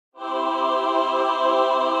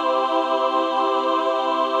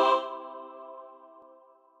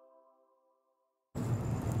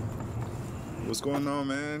What's going on,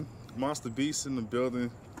 man? Monster Beast in the building.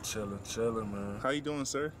 Chillin', man. How you doing,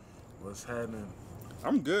 sir? What's happening?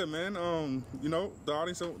 I'm good, man. You know, the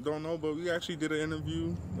audience don't know, but we actually did an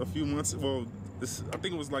interview a few months. Well, I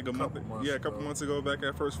think it was like a couple months ago, back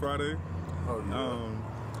at First Friday. Oh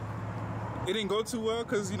yeah. It didn't go too well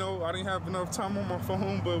because, you know, I didn't have enough time on my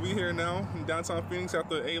phone. But we here now in downtown Phoenix at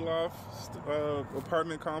the Aloft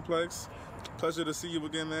apartment complex. Pleasure to see you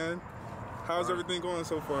again, man. How's everything going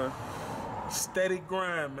so far? Steady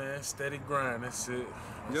grind, man. Steady grind. That's it.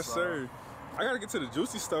 Yes, sir. I gotta get to the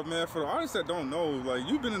juicy stuff, man. For the audience that don't know, like,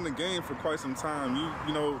 you've been in the game for quite some time.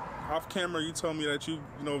 You know, off camera, you told me that you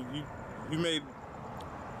made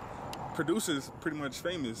producers pretty much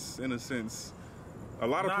famous in a sense. A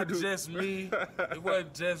lot of producers. Not just me. It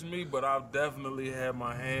wasn't just me, but I've definitely had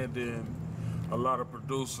my hand in a lot of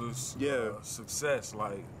producers' success,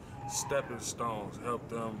 like stepping stones, help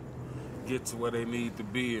them get to where they need to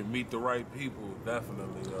be and meet the right people.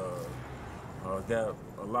 Definitely got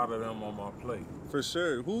a lot of them on my plate. For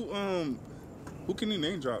sure. Who can you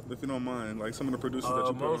name drop, if you don't mind? Like some of the producers that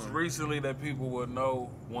you put most on? recently that people would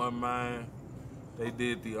know, One Mind. They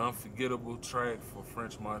did the Unforgettable track for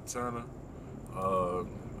French Montana.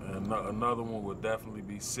 And another one would definitely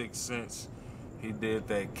be 6 Cents. He did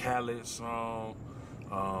that Khaled song.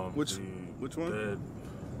 Which one?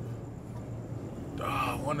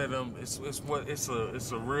 One of them. It's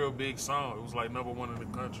a real big song. It was like #1 in the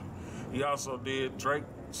country. He also did Drake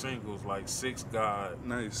singles like 6 God.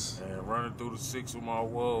 Nice. And Running Through the 6 with My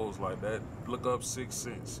Woes, like that. Look up 6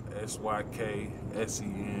 Cents. SYKSENSE,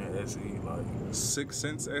 like 6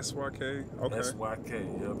 Cents SYK. Okay. SYK.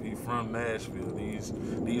 Yep. He from Nashville.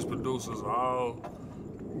 These producers all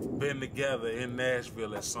been together in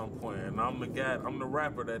Nashville at some point, and I'm the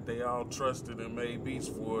rapper that they all trusted and made beats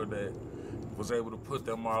for, that was able to put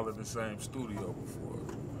them all in the same studio before.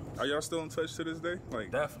 Are y'all still in touch to this day?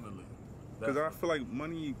 Like, definitely. Because I feel like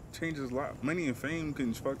money changes a lot. Money and fame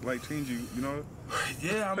can change you, you know?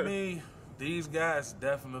 Yeah, I mean, these guys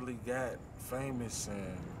definitely got famous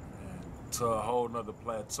and to a whole nother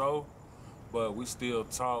plateau, but we still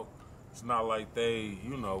talk. It's not like they,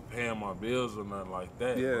 you know, paying my bills or nothing like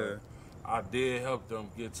that. Yeah. But I did help them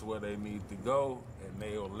get to where they need to go, and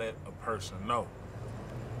they'll let a person know.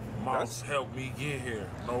 Moss helped me get here,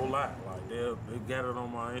 no lie. Like they got it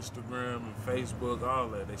on my Instagram and Facebook, all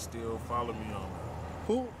that. They still follow me on that.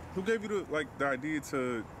 Who gave you the idea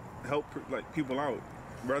to help people out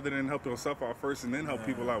rather than help yourself out first and then help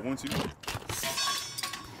people out once you? God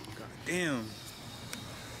damn.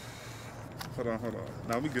 Hold on.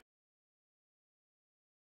 Now we good.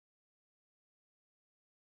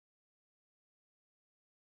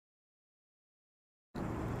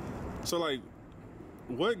 So like,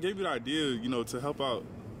 what gave you the idea, you know, to help out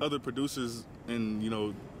other producers and, you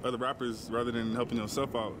know, other rappers rather than helping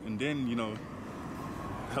yourself out and then, you know,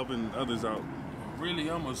 helping others out? Really,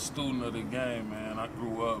 I'm a student of the game, man. I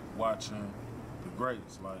grew up watching the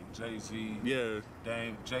greats like Jay-Z. Yeah.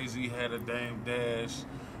 Jay-Z had a Dame Dash.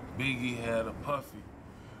 Biggie had a Puffy.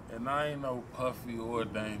 And I ain't no Puffy or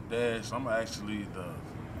Dame Dash. I'm a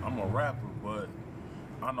rapper, but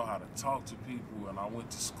I know how to talk to people, and I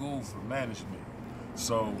went to school for management.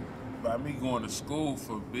 So by me going to school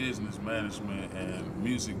for business management and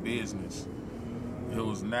music business, it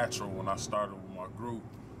was natural when I started with my group,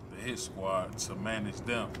 the Hit Squad, to manage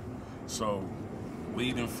them. So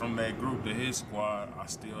leading from that group, the Hit Squad, I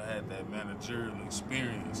still had that managerial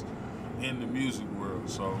experience in the music world.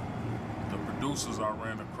 So the producers I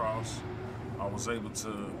ran across, I was able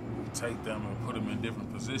to take them and put them in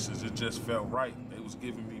different positions. It just felt right. They was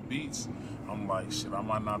giving me beats. I'm like, shit, I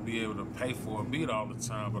might not be able to pay for a beat all the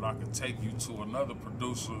time, but I could take you to another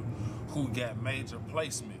producer who got major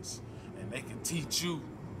placements, and they can teach you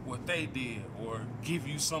what they did or give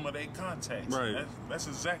you some of their contacts. Right. That's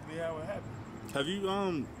exactly how it happened. Have you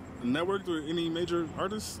networked with any major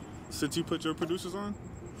artists since you put your producers on?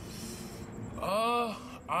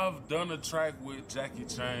 I've done a track with Jackie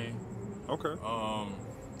Chain. Okay.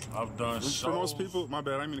 I've done shows. For most people, my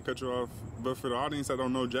bad, I didn't mean to cut you off, but for the audience that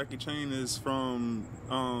don't know, Jackie Chain is from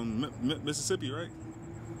Mississippi, right?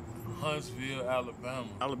 Huntsville, Alabama.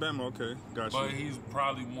 Alabama, okay, gotcha. But he's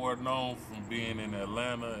probably more known from being in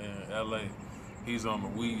Atlanta and LA. He's on the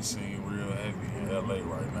weed scene real heavy in LA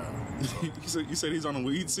right now. So. You said he's on the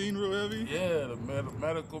weed scene real heavy? Yeah, the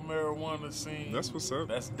medical marijuana scene. That's what's up.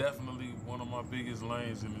 That's definitely one of my biggest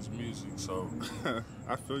lanes in his music. So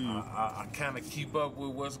I feel you. I kind of keep up with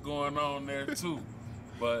what's going on there too.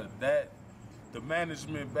 But the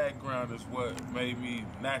management background is what made me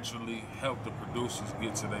naturally help the producers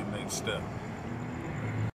get to their next step.